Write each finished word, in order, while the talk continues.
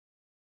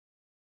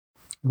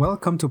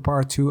Welcome to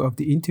part 2 of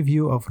the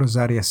interview of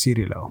Rosaria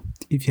Cirillo.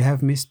 If you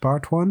have missed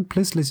part 1,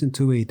 please listen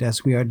to it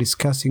as we are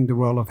discussing the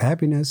role of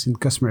happiness in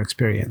customer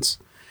experience.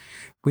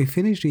 We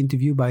finished the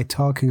interview by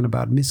talking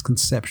about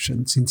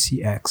misconceptions in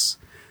CX.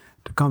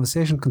 The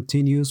conversation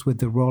continues with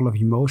the role of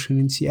emotion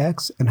in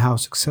CX and how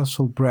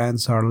successful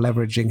brands are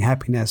leveraging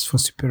happiness for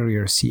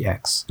superior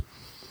CX.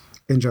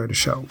 Enjoy the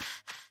show.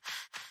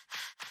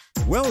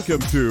 Welcome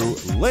to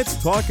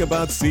Let's Talk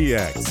About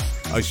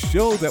CX, a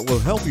show that will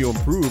help you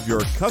improve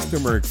your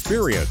customer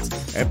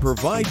experience and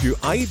provide you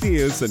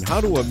ideas on how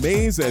to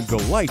amaze and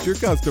delight your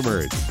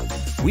customers.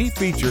 We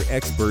feature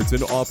experts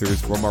and authors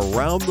from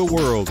around the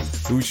world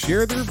who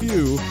share their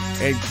view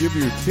and give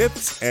you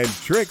tips and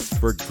tricks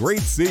for great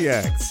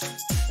CX.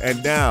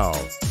 And now,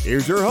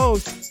 here's your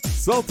host,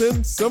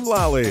 Sultan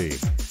Samlali.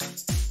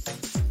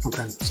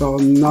 Okay, so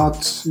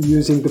not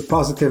using the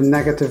positive,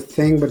 negative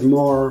thing, but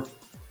more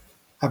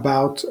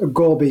about a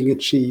goal being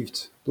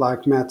achieved,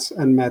 like met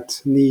and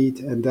met need,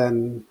 and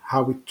then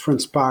how it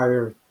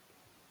transpire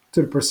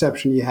to the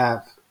perception you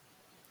have.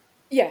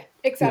 Yeah,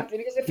 exactly.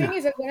 Because the thing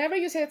is that whenever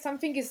you say that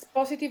something is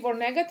positive or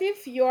negative,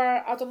 you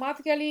are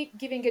automatically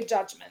giving a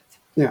judgment.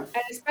 Yeah.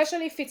 And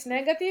especially if it's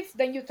negative,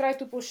 then you try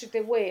to push it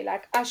away.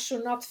 Like, I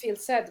should not feel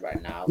sad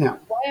right now. Yeah.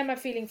 Why am I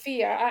feeling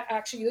fear?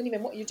 You don't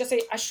even, you just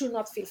say, I should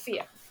not feel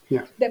fear.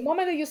 Yeah. The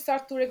moment that you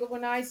start to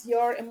recognize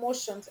your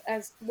emotions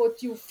as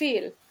what you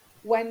feel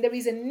when there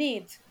is a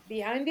need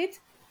behind it,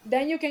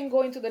 then you can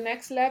go into the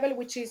next level,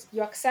 which is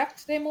you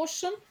accept the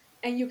emotion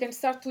and you can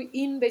start to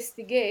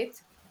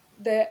investigate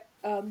the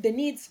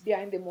needs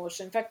behind the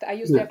emotion. In fact, I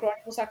use the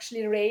acronym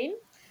actually RAIN.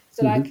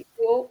 So like,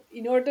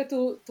 in order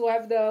to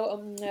have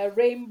the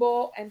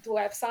rainbow and to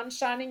have sun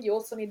shining, you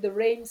also need the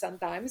rain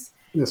sometimes.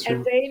 That's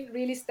and true. RAIN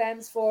really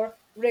stands for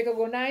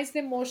recognize the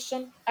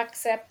emotion,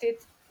 accept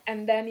it,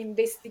 and then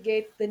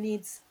investigate the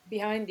needs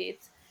behind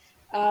it.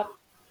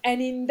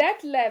 And in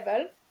that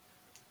level,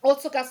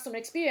 also customer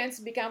experience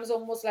becomes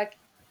almost like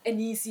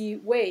an easy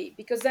way,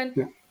 because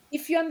then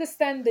if you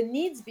understand the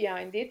needs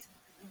behind it,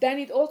 then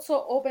it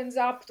also opens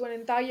up to an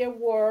entire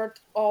world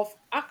of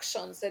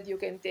actions that you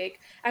can take.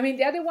 I mean,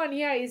 the other one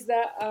here is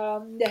the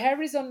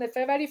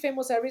very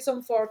famous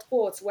Harrison Ford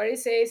quotes, where he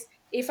says,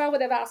 if I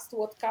would have asked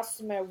what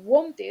customer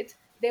wanted,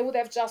 they would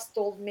have just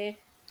told me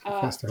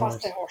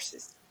faster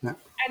horses. Yeah.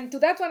 And to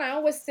that one, I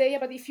always say,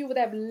 but if you would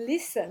have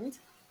listened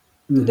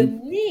to the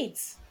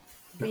needs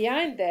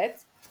behind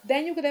that,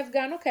 then you could have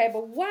gone, okay,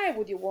 but why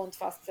would you want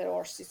faster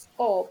horses?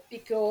 Oh,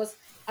 because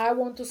I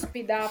want to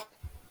speed up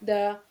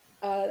the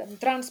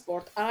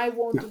transport. I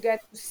want to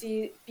get to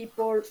see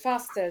people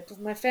faster, to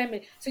my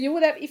family. So you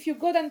would have, if you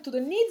go down to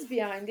the needs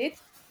behind it,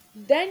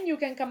 then you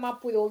can come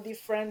up with all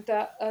different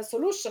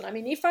solutions. I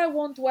mean, if I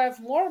want to have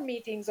more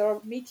meetings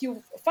or meet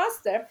you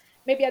faster,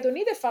 maybe I don't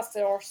need a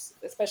faster horse,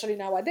 especially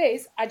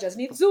nowadays. I just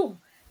need Zoom.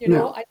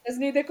 I just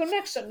need a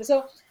connection.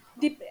 So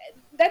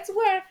that's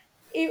where,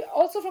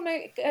 also from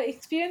an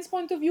experience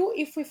point of view,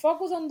 if we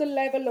focus on the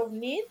level of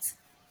needs,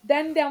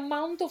 then the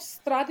amount of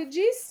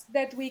strategies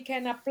that we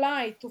can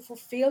apply to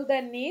fulfill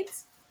their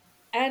needs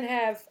and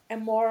have a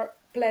more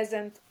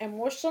pleasant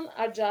emotion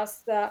are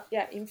just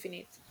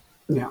infinite.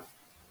 Yeah,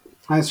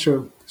 that's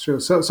true.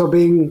 So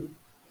being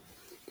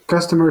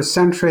customer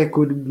centric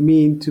would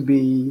mean to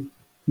be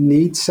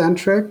need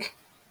centric,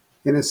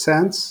 in a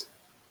sense.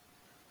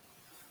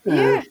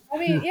 I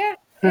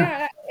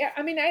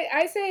mean,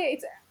 I say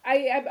it's.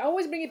 I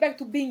always bring it back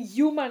to being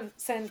human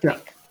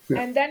centric,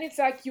 and then it's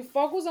like you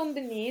focus on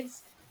the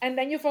needs, and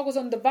then you focus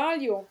on the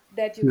value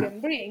that you can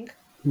bring,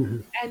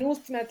 and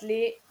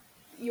ultimately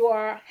you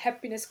are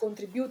happiness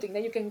contributing.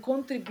 Then you can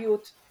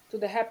contribute to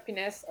the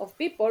happiness of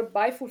people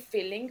by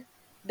fulfilling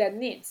their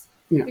needs.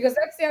 Because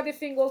that's the other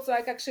thing also,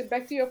 like actually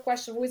back to your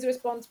question, who is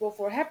responsible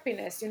for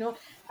happiness?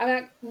 I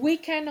mean, we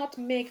cannot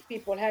make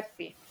people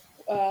happy.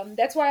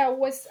 That's why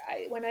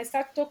when I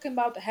start talking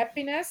about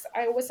happiness,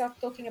 I always start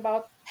talking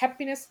about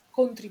happiness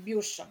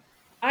contribution.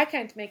 I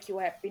can't make you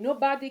happy.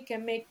 Nobody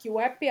can make you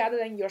happy other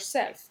than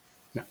yourself.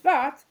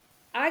 But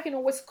I can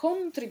always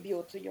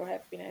contribute to your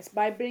happiness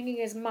by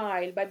bringing a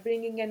smile, by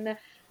bringing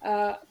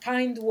a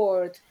kind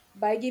word,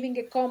 by giving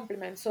a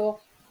compliment. So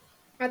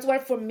that's why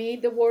for me,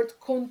 the word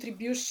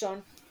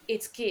contribution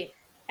is key.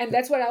 And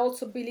that's where I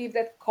also believe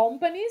that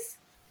companies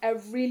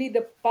have really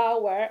the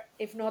power,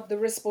 if not the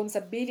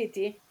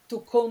responsibility, to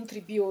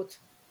contribute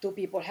to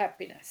people's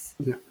happiness.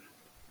 Yeah.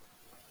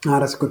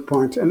 That's a good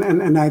point.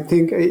 And I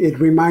think it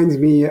reminds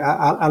me,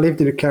 I lived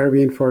in the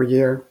Caribbean for a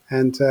year,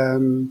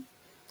 and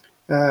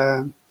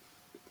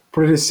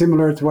pretty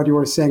similar to what you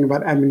were saying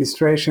about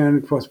administration.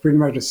 It was pretty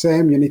much the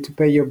same. You need to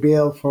pay your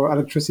bill for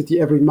electricity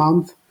every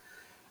month,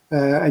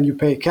 and you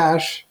pay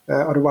cash.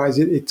 Otherwise,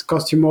 it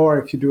costs you more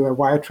if you do a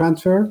wire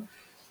transfer.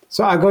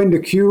 So I go in the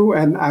queue,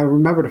 and I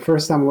remember the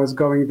first time I was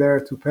going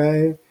there to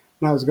pay,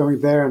 and I was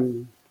going there,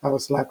 and I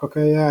was like,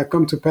 okay, I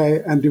come to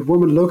pay. And the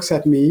woman looks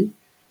at me,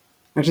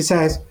 and she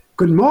says,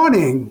 "Good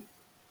morning."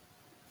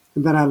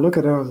 And then I look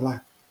at her, I was like,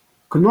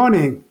 "Good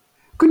morning."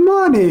 "Good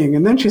morning."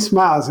 And then she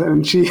smiles,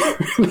 and she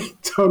really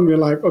told me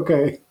like,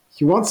 okay,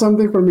 You want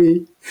something from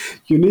me,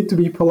 you need to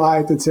be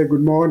polite and say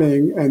good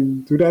morning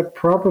and do that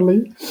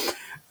properly.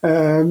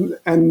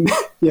 And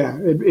yeah,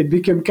 it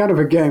became kind of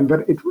a game,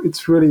 but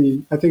it's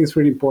really, I think it's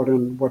really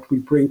important what we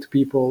bring to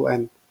people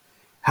and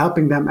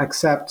helping them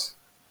accept.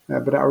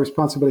 But our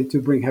responsibility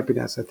to bring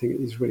happiness, I think,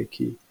 is really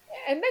key.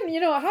 And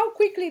then, how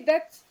quickly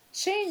that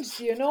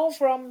changed,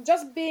 from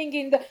just being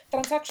in the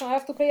transaction, I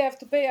have to pay, I have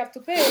to pay, I have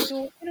to pay,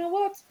 to,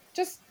 what,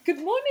 just good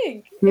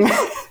morning.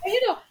 Yeah.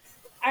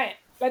 And,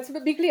 let's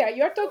be clear,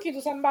 you're talking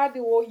to somebody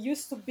who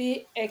used to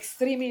be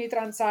extremely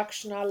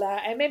transactional,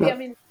 and maybe, Yeah. I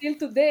mean, still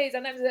today,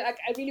 sometimes like,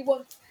 I really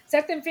want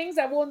certain things,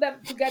 I want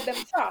them to get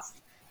them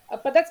fast.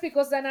 But that's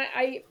because then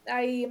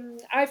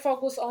I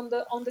focus on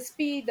the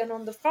speed and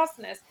on the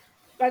fastness.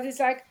 But it's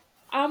like,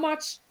 how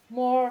much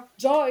more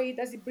joy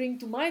does it bring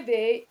to my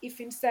day if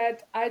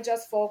instead I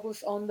just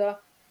focus on the,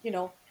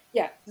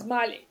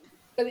 smiling.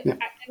 But Yeah.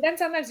 and then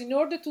sometimes in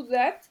order to do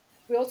that,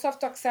 we also have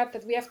to accept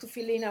that we have to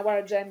fill in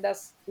our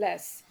agendas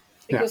less,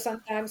 Yeah. because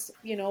sometimes,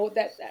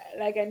 that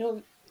like, I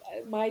know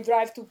my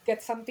drive to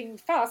get something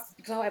fast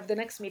because I have the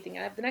next meeting,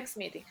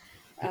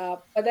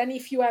 but then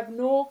if you have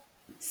no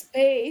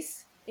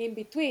space in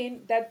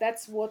between,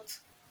 that's what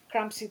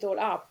cramps it all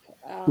up,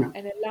 Yeah.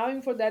 and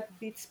allowing for that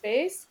bit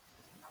space,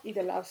 it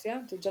allows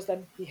you to just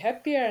then be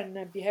happier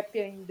and be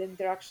happier in the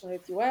interaction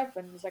that you have,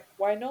 and it's like,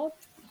 why not?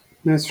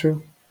 That's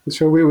true.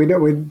 So we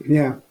don't,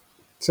 yeah.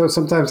 So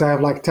sometimes I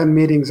have like 10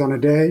 meetings on a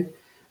day.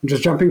 I'm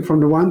just jumping from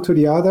the one to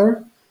the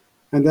other.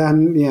 And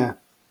then, yeah,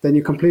 then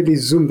you completely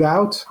zoomed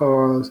out,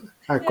 or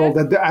Yeah. I call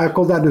that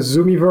the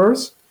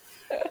Zoomiverse.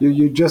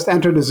 You just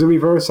enter the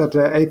Zoomiverse at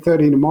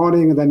 8:30 in the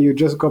morning, and then you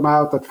just come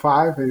out at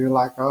 5, and you're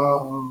like,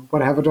 oh,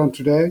 what have I done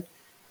today?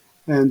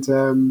 And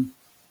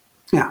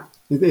yeah,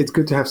 it's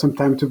good to have some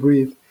time to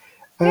breathe.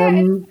 Yeah,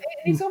 and Um,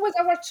 it's always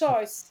our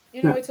choice.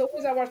 yeah, It's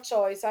always our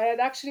choice. I had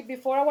actually,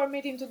 before our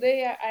meeting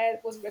today, I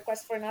was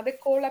request for another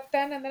call at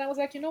 10, and then I was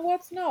like, you know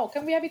what? No,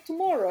 can we have it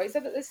tomorrow? Is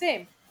that the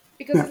same?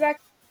 Because yeah, it's like,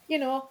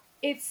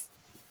 it's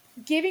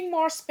giving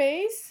more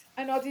space.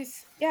 I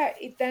notice, yeah,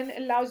 it then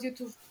allows you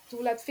to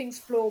let things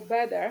flow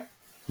better.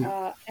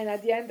 yeah, And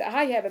at the end,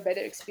 I have a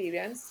better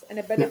experience and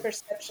a better yeah.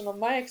 perception of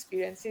my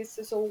experiences.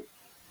 So,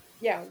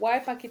 yeah, why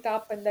pack it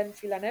up and then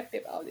feel unhappy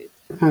about it?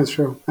 That's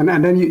true. And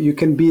then you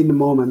can be in the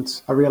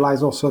moment. I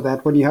realize also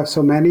that when you have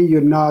so many,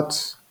 you're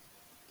not,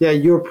 yeah,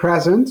 you're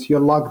present,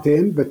 you're logged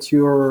in, but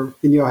you're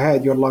in your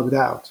head, you're logged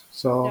out.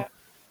 So, Yeah.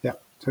 yeah,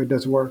 so it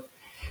does work.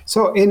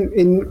 So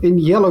in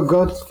Yellow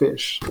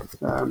Goldfish,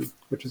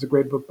 which is a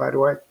great book, by the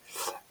way,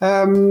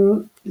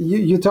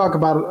 you talk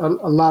about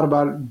a lot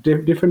about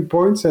different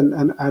points,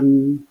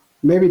 and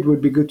maybe it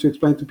would be good to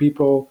explain to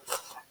people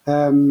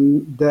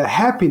the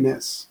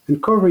happiness,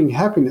 uncovering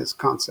happiness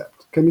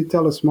concept. Can you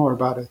tell us more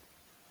about it?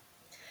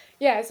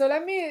 Yeah, so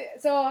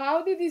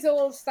how did this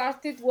all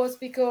started was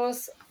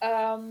because,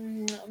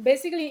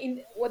 basically,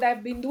 in what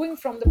I've been doing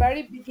from the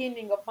very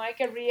beginning of my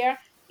career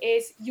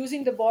is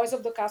using the voice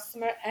of the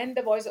customer and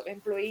the voice of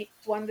employee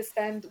to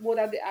understand what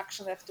are the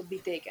actions that have to be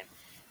taken.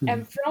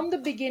 And from the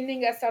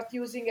beginning, I start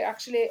using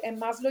actually a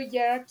Maslow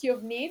hierarchy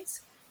of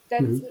needs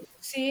that Hmm.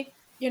 see,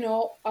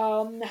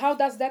 how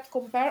does that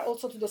compare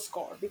also to the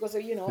score? Because,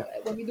 Yeah.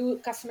 when we do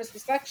customer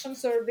satisfaction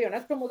survey or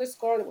net promoter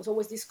score, there was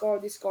always this score,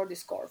 this score, this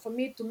score. For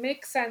me to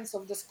make sense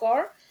of the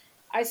score,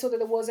 I saw that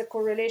there was a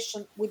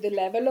correlation with the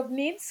level of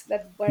needs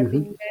that were Hmm.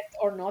 being met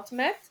or not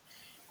met.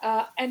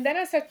 And then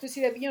I started to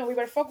see that, we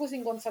were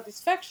focusing on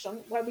satisfaction,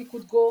 where we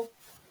could go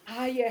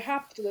higher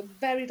up to the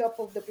very top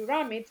of the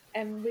pyramid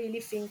and really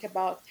think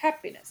about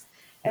happiness.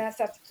 And I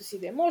started to see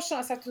the emotion,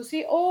 I started to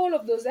see all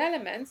of those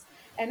elements,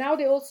 and how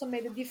they also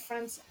made a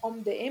difference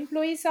on the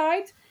employee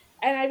side.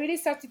 And I really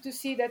started to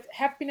see that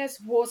happiness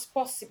was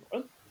possible.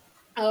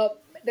 uh,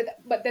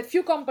 but that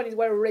few companies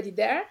were already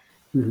there,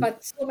 Hmm.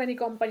 but so many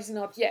companies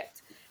not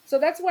yet. So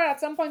that's where at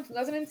some point in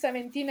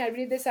 2017 I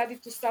really decided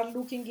to start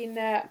looking in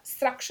a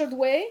structured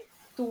way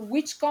to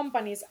which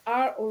companies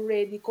are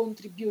already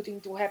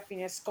contributing to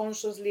happiness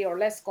consciously or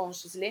less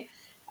consciously.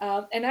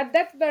 And at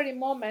that very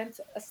moment,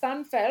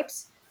 Stan Phelps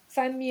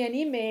sent me an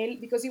email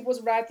because he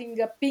was writing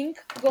a Pink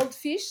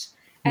Goldfish.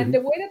 And Hmm.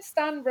 the way that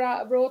Stan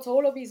wrote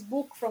all of his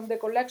book from the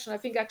collection, I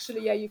think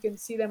actually, yeah, you can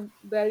see them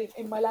there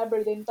in my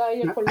library, the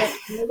entire Yeah.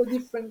 collection, all the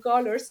different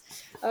colors.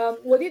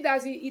 What he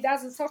does, he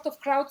does a sort of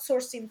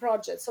crowdsourcing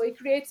project. So he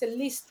creates a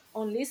list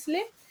on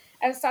Listly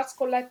and starts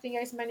collecting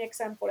as many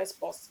examples as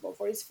possible.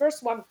 For his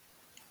first one,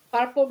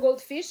 Purple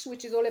Goldfish,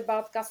 which is all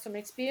about customer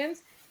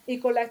experience, he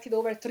collected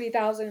over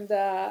 3,000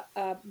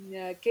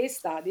 case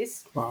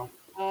studies. Wow.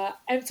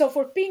 And so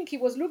for Pink, he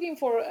was looking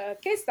for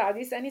case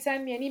studies, and he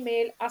sent me an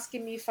email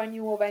asking me if I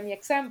knew of any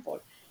example.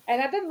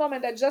 And at that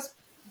moment, I just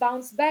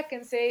bounced back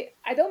and say,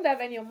 I don't have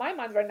any on my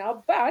mind right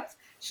now, but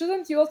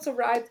shouldn't you also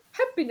write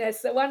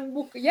happiness, one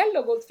book,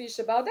 Yellow Goldfish,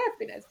 about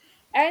happiness?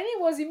 And he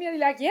was immediately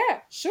like,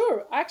 yeah,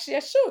 sure, actually I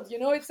should.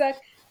 It's like,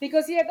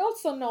 because he had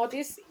also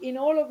noticed in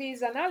all of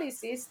his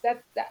analysis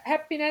that the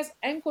happiness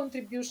and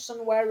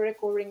contribution were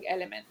recurring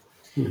elements.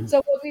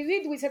 So what we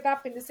did, we set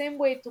up in the same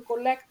way to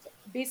collect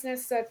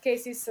business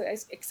cases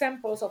as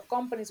examples of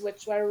companies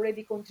which were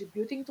already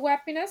contributing to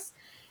happiness.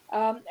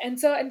 And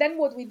then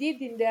what we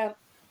did in the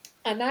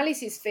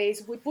analysis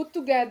phase, we put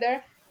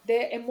together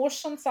the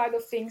emotion side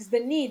of things, the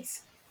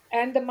needs,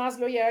 and the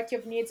Maslow hierarchy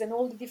of needs, and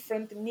all the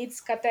different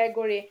needs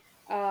category.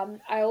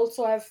 I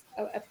also have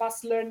a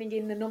past learning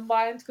in the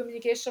nonviolent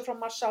communication from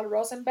Marshall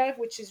Rosenberg,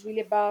 which is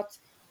really about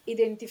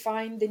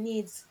identifying the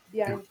needs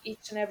behind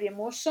each and every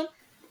emotion.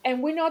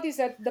 And we noticed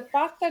that the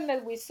pattern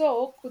that we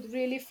saw could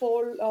really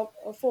fall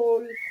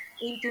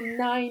into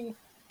 9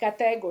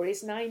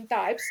 categories, 9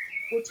 types,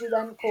 which we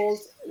then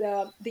called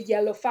the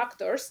yellow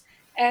factors.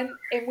 And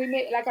we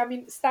made, like, I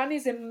mean, Stan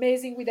is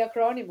amazing with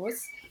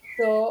acronyms,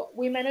 so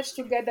we managed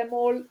to get them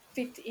all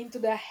fit into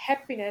the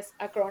happiness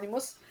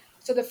acronyms.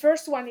 So the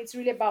first one is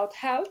really about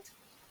health,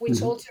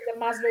 which also the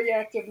Maslow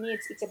hierarchy of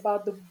needs. It's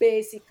about the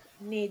basic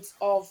needs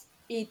of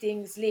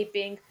eating,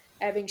 sleeping,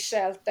 having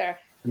shelter,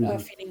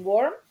 feeling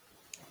warm.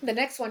 The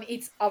next one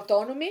is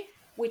autonomy,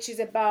 which is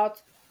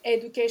about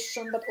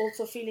education, but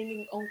also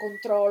feeling on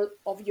control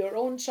of your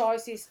own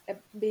choices,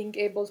 being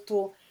able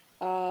to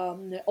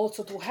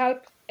also to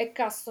help a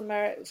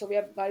customer. So we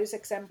have various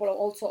examples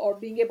also, or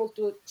being able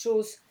to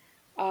choose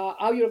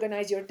how you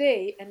organize your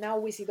day. And now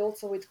we see it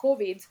also with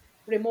COVID,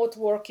 remote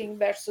working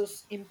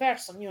versus in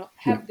person,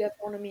 have the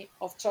autonomy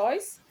of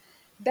choice.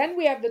 Then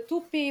we have the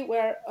 2P,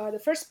 where the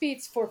first P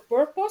is for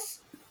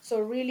purpose. So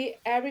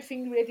really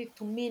everything related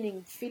to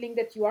meaning, feeling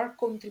that you are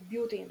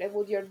contributing, that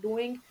what you're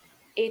doing,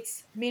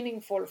 it's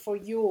meaningful for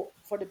you,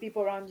 for the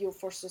people around you,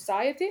 for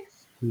society.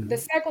 The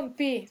second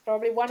P,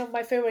 probably one of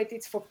my favorites,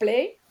 it's for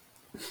play.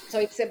 So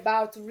it's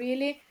about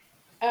really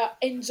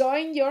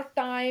enjoying your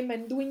time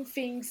and doing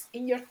things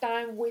in your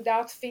time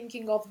without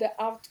thinking of the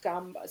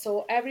outcome.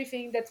 So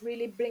everything that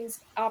really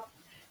brings up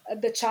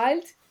the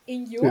child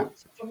in Yeah. you.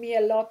 So for me,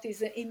 a lot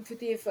is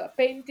intuitive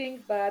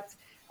painting, but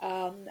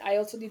I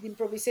also did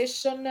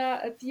improvisation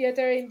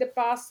theater in the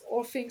past,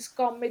 all things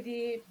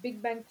comedy,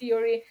 Big Bang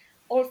Theory,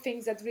 all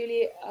things that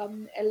really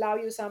allow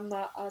you some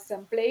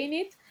play in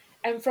it.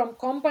 And from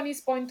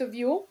company's point of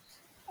view,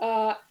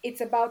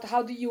 it's about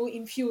how do you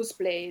infuse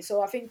play.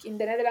 So I think in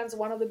the Netherlands,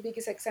 one of the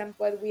biggest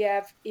examples we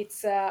have,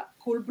 it's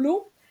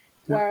Coolblue,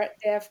 Yeah. where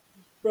they have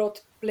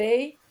brought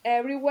play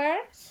everywhere.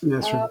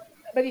 Yes, Uh, right.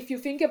 but if you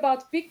think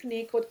about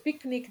Picnic, what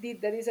Picnic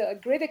did, that is a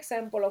great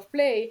example of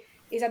play,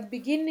 is at the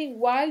beginning,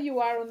 while you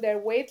are on their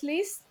wait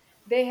list,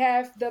 they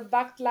have the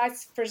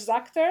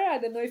Wachtlijstverzachter. I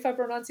don't know if I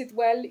pronounce it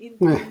well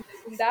Yeah.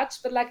 in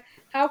Dutch, but like,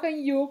 how can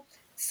you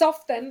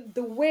soften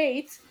the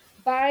wait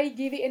by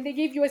giving, and they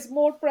give you a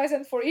small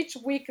present for each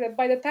week, that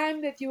by the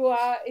time that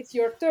it's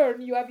your turn,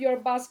 you have your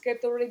basket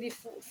already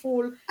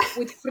full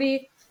with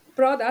free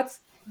products,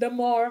 the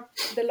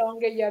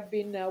longer you have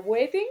been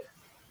waiting.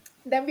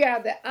 Then we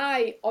have the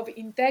I of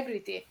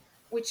integrity,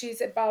 which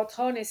is about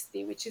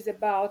honesty, which is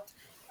about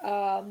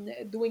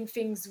doing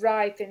things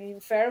right and in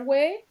fair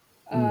way.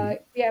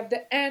 We have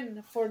the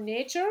N for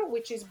nature,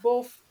 which is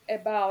both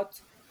about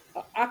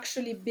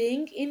actually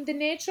being in the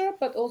nature,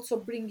 but also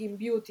bringing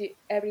beauty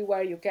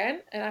everywhere you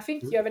can. And I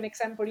think you have an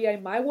example here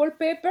in my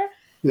wallpaper.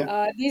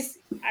 Yeah. This,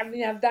 I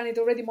mean, I've done it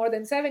already more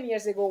than 7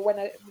 years ago. When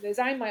I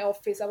designed my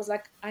office, I was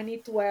like, I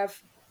need to have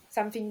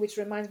something which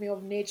reminds me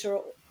of nature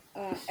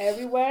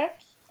everywhere.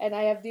 And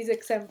I have this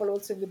example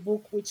also in the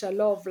book, which I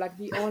love, like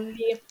the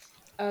only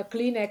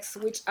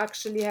Kleenex which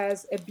actually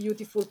has a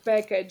beautiful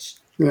package.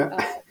 Yeah.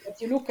 That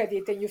you look at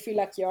it and you feel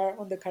like you're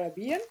on the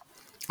Caribbean.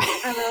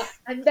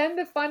 And then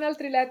the final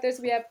 3 letters,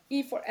 we have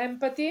E for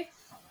empathy,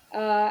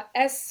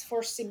 S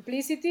for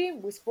simplicity.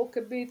 We spoke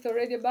a bit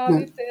already about Yeah.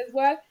 it as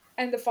well.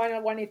 And the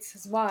final one, it's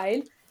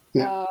smile.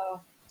 Yeah. Uh,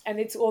 and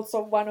it's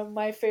also one of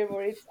my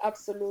favorites,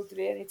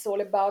 absolutely. And it's all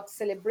about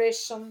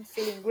celebration,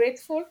 feeling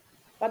grateful,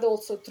 but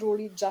also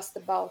truly just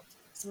about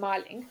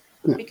smiling.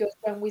 Yeah. Because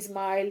when we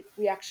smile,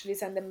 we actually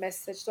send a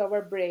message to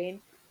our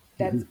brain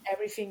that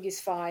everything is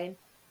fine,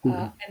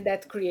 and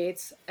that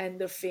creates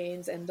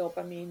endorphins and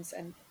dopamines,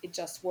 and it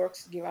just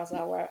works to give us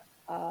our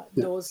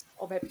Yeah. dose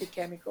of happy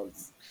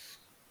chemicals.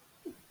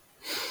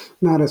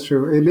 No, that's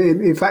true.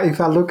 If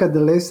I look at the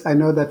list, I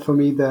know that for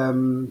me,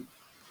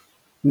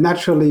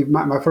 naturally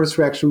my first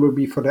reaction would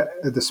be for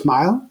the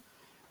smile.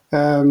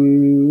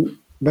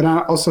 But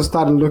I also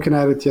started looking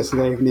at it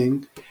yesterday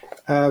evening,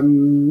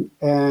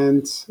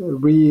 and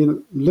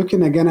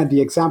looking again at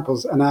the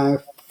examples, and I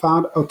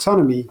found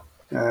autonomy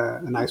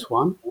a nice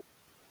one.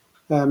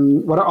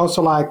 What I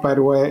also like, by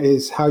the way,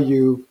 is how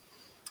you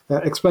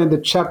explain the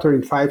chapter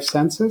in 5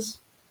 senses.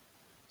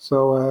 So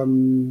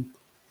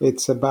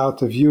it's about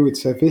the view,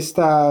 it's a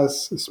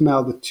vistas,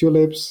 smell the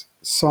tulips,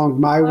 song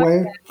My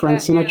Way, Frank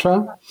Yeah,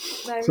 Sinatra.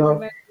 I So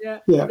remember. Yeah,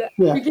 yeah, the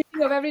yeah,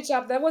 beginning of every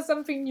chapter, that was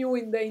something new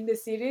in the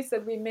series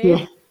that we made.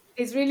 yeah,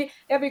 Is really,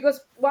 yeah,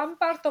 because one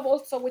part of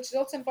also, which is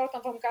also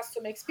important from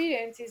customer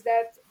experience, is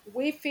that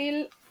we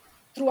feel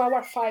through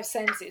our 5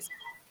 senses.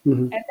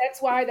 hmm And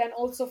that's why then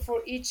also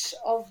for each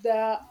of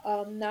the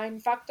 9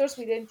 factors,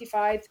 we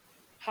identified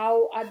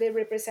how are they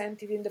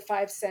represented in the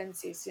five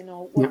senses,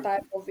 what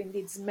type of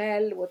indeed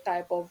smell, what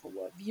type of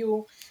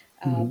view,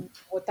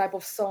 what type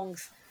of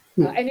songs.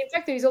 Yeah. And in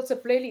fact, there is also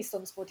a playlist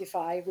on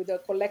Spotify with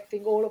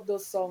collecting all of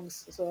those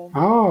songs. So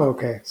Oh,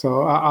 okay.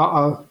 So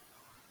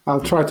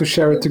I'll try to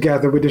share it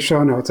together with the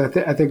show notes. I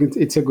think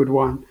it's a good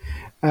one.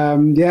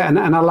 Yeah, and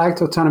I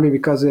liked autonomy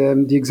because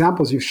the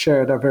examples you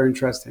shared are very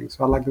interesting.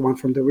 So I like the one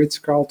from the Ritz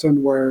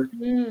Carlton where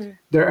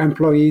their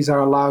employees are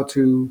allowed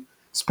to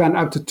spend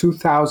up to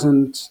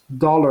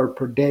 $2,000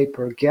 per day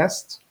per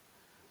guest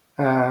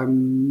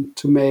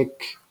to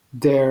make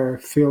their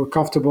feel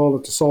comfortable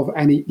or to solve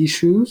any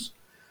issues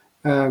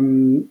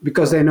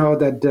because they know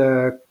that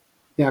the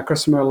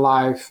customer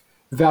life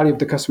value of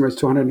the customer is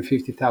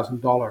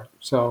 $250,000.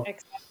 So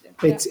exactly,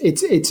 yeah.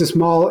 it's a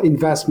small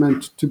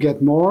investment to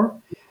get more.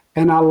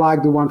 And I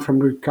like the one from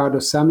Ricardo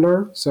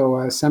Semler, so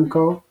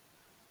Semco,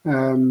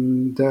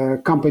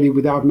 the company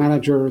without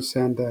managers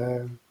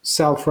and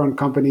self-run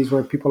companies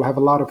where people have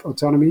a lot of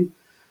autonomy.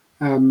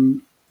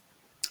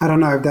 I don't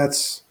know if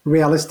that's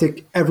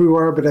realistic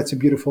everywhere, but that's a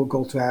beautiful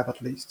goal to have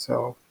at least.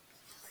 So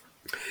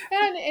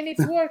And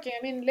it's working.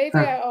 I mean,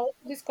 lately I also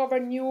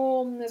discovered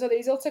new. So there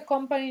is also a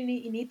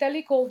company in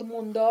Italy called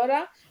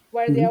Mondora,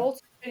 where they are mhm,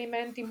 also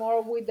experimenting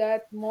more with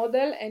that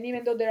model. And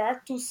even though there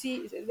are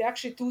there are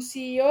actually two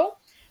CEO,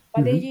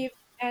 but they mhm, give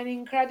an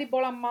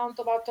incredible amount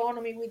of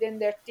autonomy within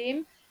their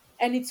team,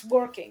 and it's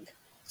working.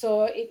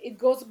 So it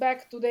goes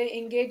back to the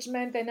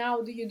engagement and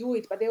how do you do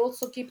it, but they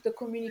also keep the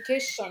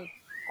communication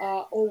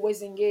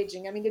always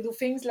engaging. I mean, they do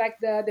things like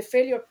the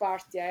failure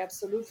party. I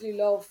absolutely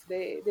love.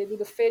 They do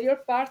the failure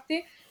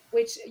party,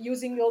 which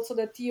using also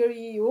the theory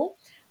EU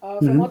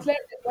from mhm, Otler,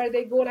 where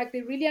they go like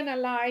they really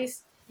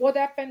analyze what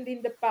happened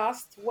in the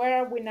past,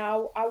 where are we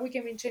now, how we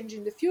can be change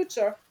in the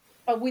future,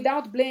 but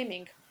without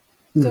blaming.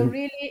 So mhm.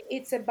 really,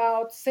 it's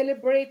about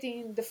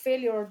celebrating the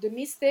failure or the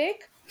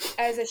mistake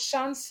as a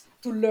chance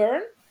to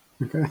learn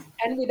Okay.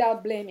 and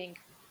without blaming.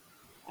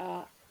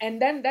 And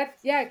then that,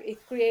 yeah,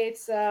 it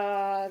creates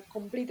a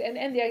complete, and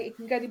they're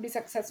incredibly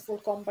successful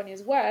company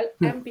as well,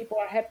 Yeah. and people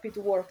are happy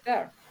to work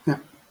there. Yeah.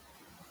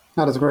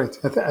 No, that's great.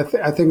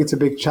 I think it's a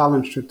big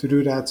challenge to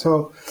do that.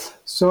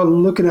 So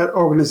looking at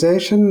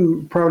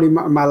organization, probably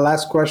my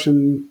last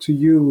question to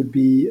you would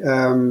be,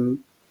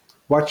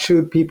 what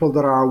should people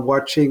that are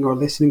watching or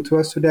listening to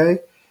us today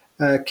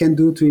can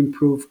do to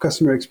improve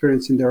customer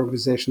experience in their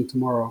organization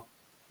tomorrow?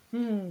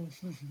 Hmm.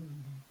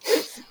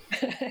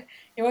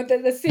 You want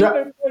the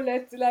The, silver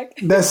bullet, like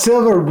the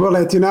silver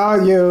bullet, you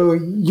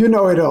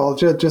know it all,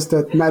 just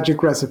that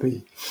magic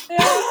recipe.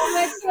 yeah, I'm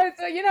like so,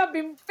 I've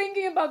been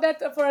thinking about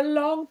that for a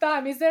long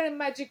time. Is there a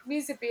magic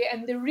recipe?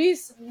 And there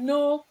is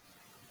no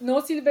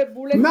silver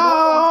bullet, no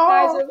one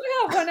size,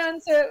 No! one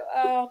answer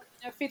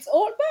fits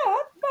all.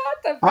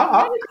 But I'm Uh,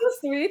 very close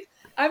to it.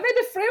 I made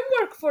a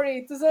framework for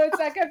it, so it's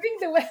like I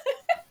think the way.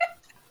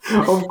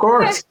 of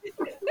course.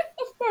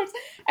 Of course,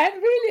 and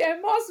really,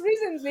 and most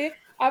recently,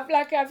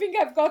 I think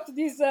I've got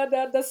this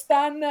the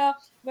stan.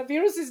 The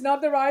virus is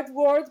not the right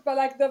word, but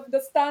like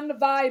the stan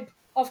vibe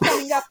of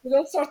coming up with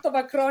all sort of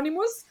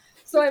acronyms.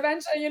 So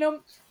eventually,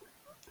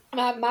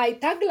 my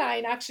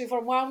tagline actually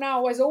from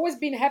now has always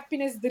been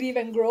happiness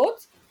driven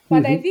growth,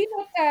 but I Hmm. did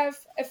not have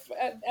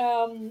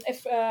an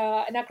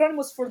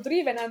acronym for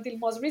driven until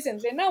most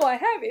recently. Now I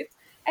have it,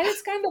 and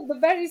it's kind of the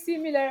very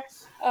similar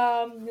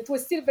to a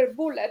silver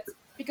bullet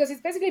because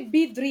it's basically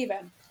be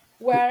driven,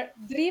 where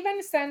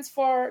driven stands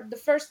for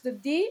the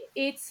D,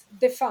 it's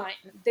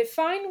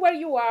define where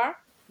you are,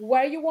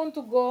 where you want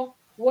to go,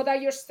 what are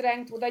your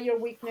strengths, what are your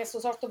weaknesses, so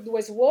sort of do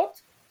as what,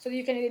 so that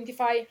you can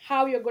identify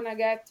how you're going to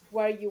get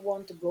where you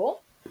want to go.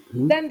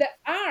 Then the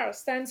R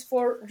stands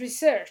for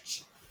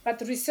research,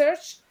 but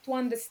research to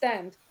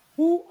understand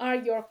who are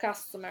your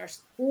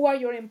customers, who are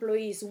your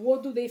employees,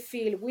 what do they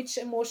feel, which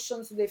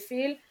emotions do they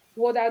feel,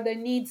 what are the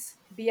needs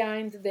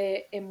behind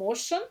the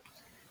emotion.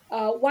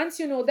 Once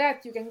you know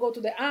that, you can go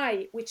to the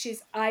I, which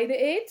is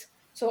ideate.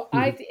 So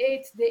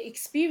ideate the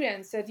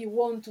experience that you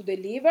want to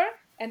deliver,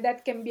 and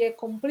that can be a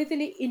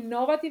completely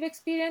innovative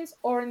experience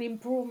or an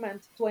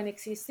improvement to an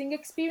existing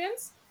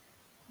experience.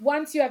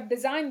 Once you have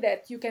designed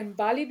that, you can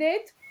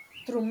validate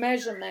through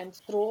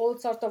measurement, through all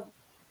sorts of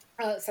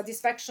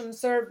satisfaction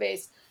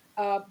surveys,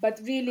 but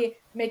really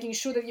making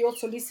sure that you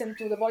also listen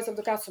to the voice of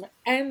the customer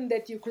and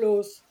that you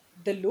close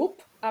the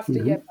loop after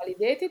you Hmm. have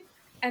validated.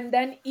 And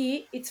then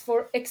E, it's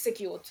for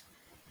execute.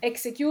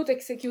 Execute,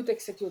 execute,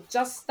 execute.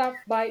 Just start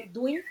by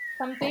doing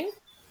something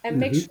and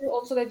make Hmm. sure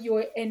also that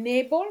you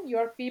enable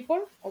your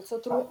people, also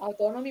through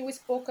autonomy. We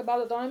spoke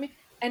about autonomy,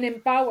 and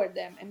empower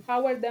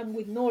them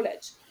with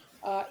knowledge,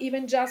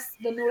 even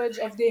just the knowledge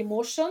of the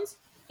emotions.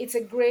 It's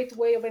a great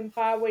way of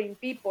empowering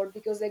people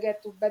because they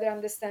get to better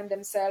understand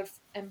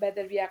themselves and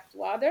better react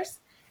to others.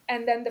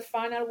 And then the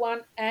final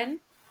one,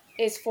 N,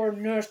 is for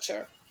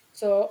nurture.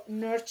 So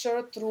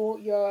nurture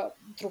through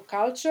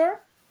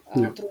culture,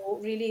 Yeah.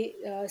 through really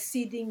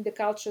seeding the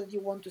culture that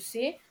you want to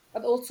see,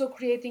 but also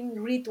creating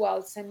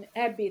rituals and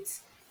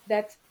habits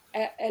that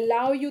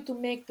allow you to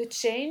make the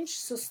change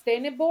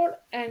sustainable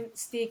and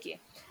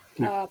sticky.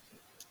 Yeah. Uh,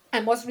 I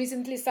most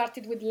recently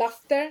started with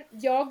laughter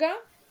yoga,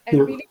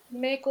 and really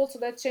make also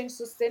that change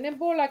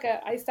sustainable. Like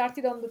I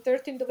started on the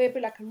 13th of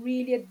April, like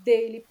really a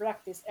daily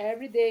practice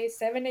every day,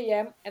 7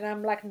 a.m. And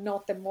I'm like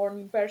not a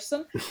morning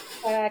person.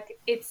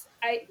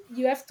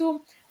 You have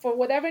to, for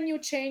whatever new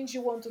change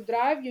you want to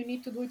drive, you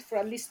need to do it for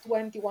at least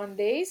 21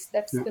 days.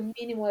 That's the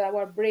minimum that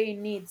our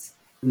brain needs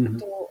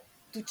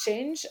to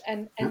change,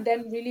 and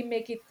then really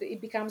make it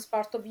becomes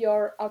part of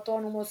your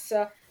autonomous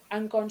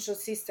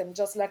unconscious system,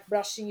 just like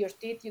brushing your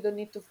teeth. You don't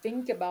need to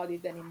think about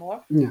it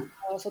anymore.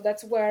 So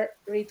that's where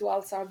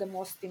rituals are the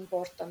most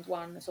important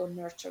one. So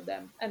nurture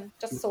them and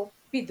just so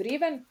be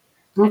driven.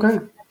 Okay.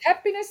 And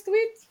happiness to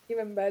it,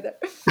 even better.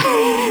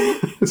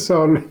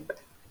 So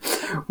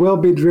will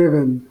be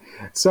driven.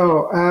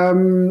 So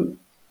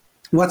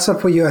what's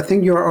up for you? I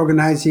think you're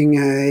organizing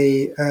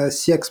a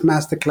CX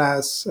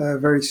masterclass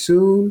very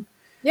soon.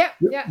 Yeah.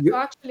 So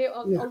actually,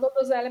 all of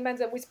those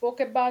elements that we spoke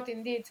about,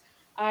 indeed,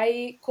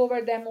 I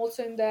cover them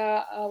also in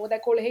the what I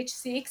call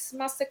HCX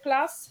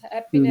masterclass: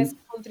 happiness,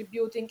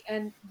 contributing,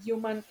 and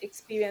human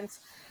experience,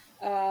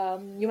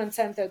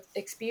 human-centered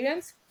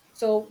experience.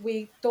 So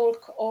we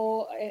talk,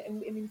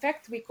 in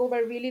fact, we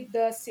cover really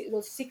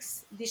those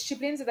 6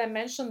 disciplines that I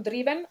mentioned.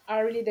 Driven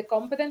are really the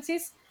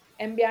competencies,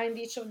 and behind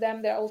each of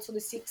them, there are also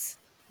the 6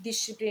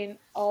 discipline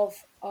of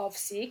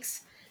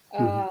CX.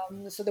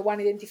 So the one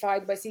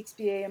identified by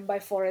CXPA and by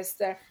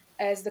Forrester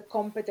as the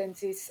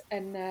competencies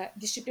and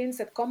disciplines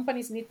that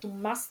companies need to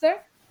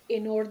master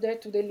in order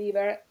to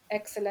deliver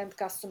excellent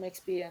customer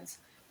experience.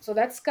 So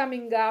that's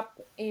coming up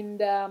in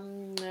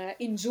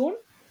June.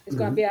 It's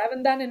going to be. I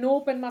haven't done an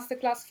open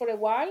masterclass for a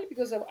while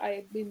because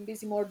I've been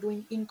busy more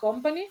doing in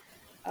company.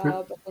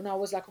 But now I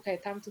was like, okay,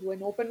 time to do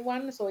an open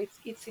one. So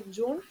it's in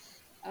June.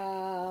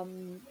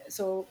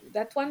 So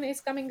that one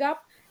is coming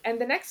up. And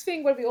the next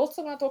thing where we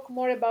also want to talk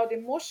more about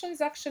emotion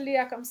is actually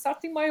like I'm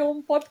starting my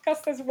own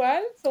podcast as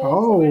well. So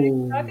also very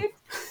excited.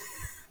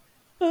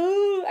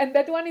 And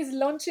that one is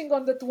launching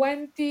on the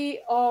 20th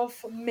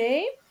of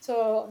May,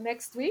 so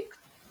next week.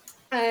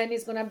 And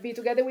it's going to be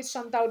together with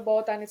Chantal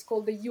Bota, and it's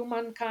called the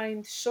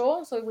Humankind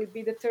Show. So it will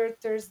be the 3rd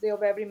Thursday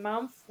of every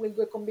month. We'll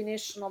do a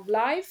combination of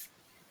live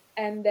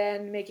and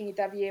then making it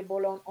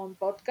available on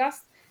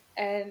podcast.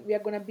 And we are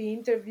going to be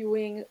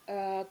interviewing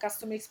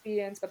customer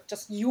experience, but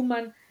just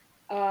human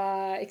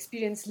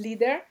experience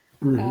leader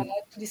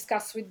to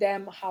discuss with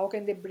them how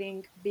can they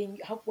bring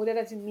what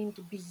does it mean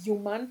to be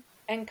human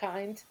and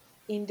kind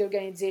in the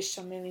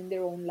organization and in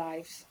their own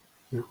lives.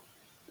 Yeah,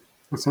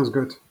 that sounds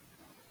good.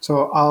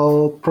 So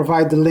I'll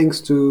provide the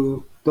links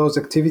to those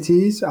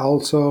activities. I'll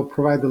also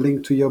provide the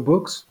link to your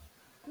books,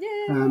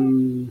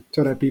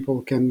 so that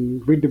people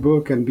can read the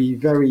book and be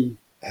very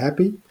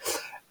happy.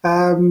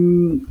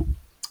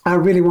 I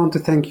really want to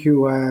thank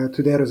you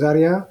today,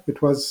 Rosaria.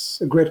 It was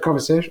a great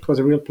conversation. It was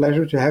a real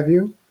pleasure to have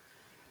you.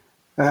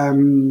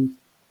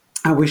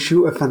 I wish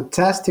you a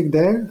fantastic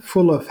day,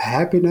 full of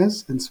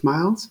happiness and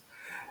smiles.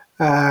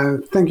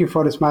 Thank you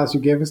for the smiles you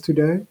gave us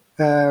today.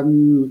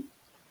 And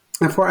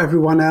for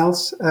everyone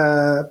else,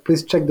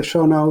 please check the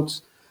show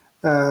notes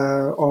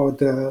or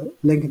the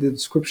link in the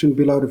description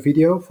below the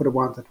video for the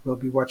one that will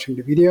be watching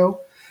the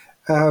video.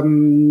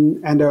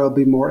 And there will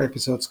be more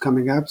episodes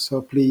coming up.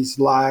 So please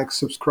like,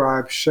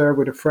 subscribe, share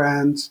with your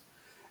friends,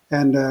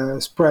 and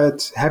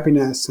spread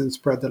happiness and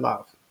spread the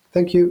love.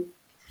 Thank you.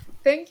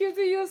 Thank you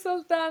to you,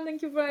 Sultan.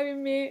 Thank you for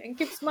having me. And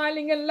keep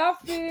smiling and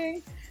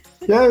laughing.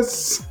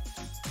 Yes.